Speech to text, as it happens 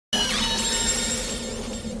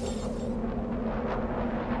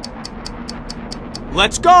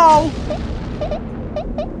Let's go!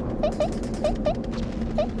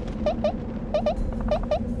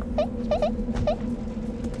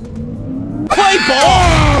 Play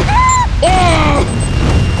ball!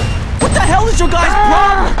 What the hell is your guy's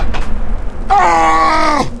problem?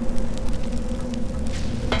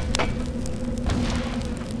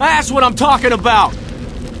 That's what I'm talking about!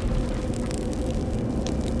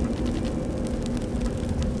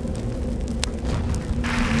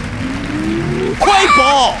 Play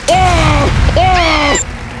ball!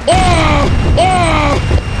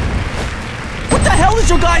 What the hell is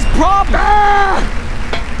your guy's problem?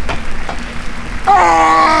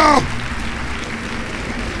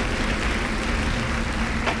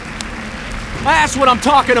 That's what I'm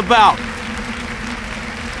talking about!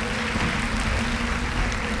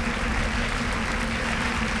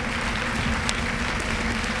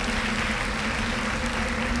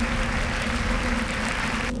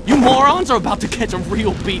 You morons are about to catch a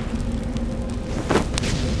real beat.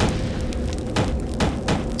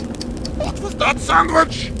 What was that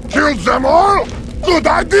sandwich? Killed them all? Good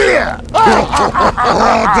idea!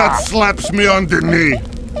 Oh, that slaps me on the knee.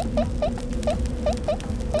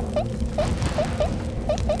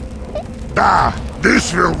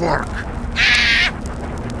 This will work.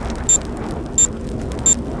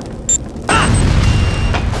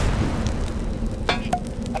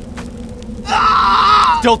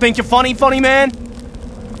 Still think you're funny, funny man?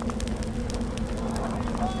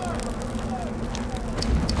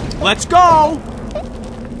 Let's go!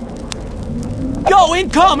 Yo,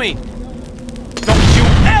 incoming! Don't you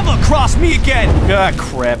ever cross me again! Ah,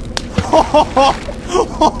 crap.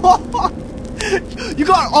 You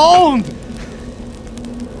got owned!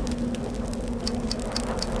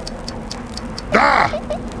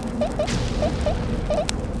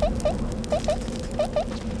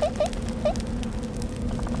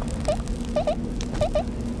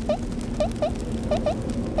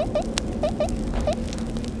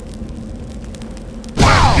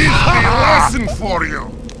 This be a lesson for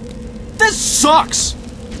you. This sucks!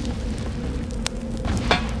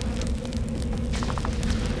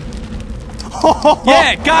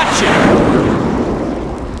 Yeah, gotcha!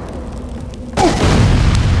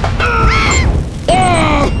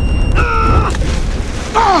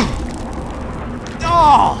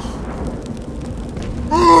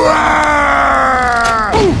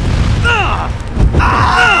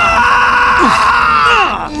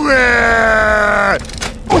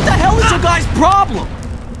 What the hell is your guy's problem?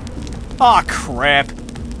 Aw, crap. What's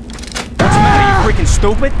the matter, you freaking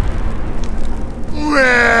stupid?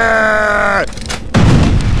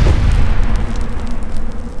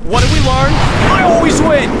 What did we learn? I always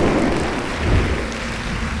win!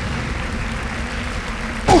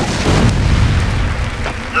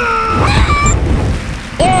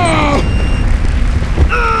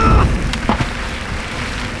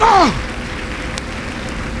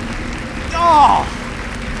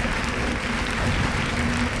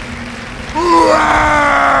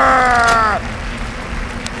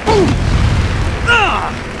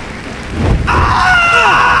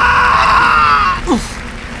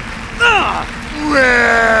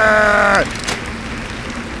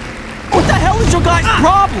 What the hell is your guy's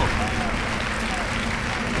problem?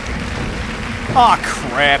 Aw,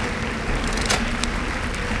 crap.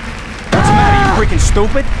 What's the matter, you freaking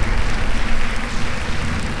stupid?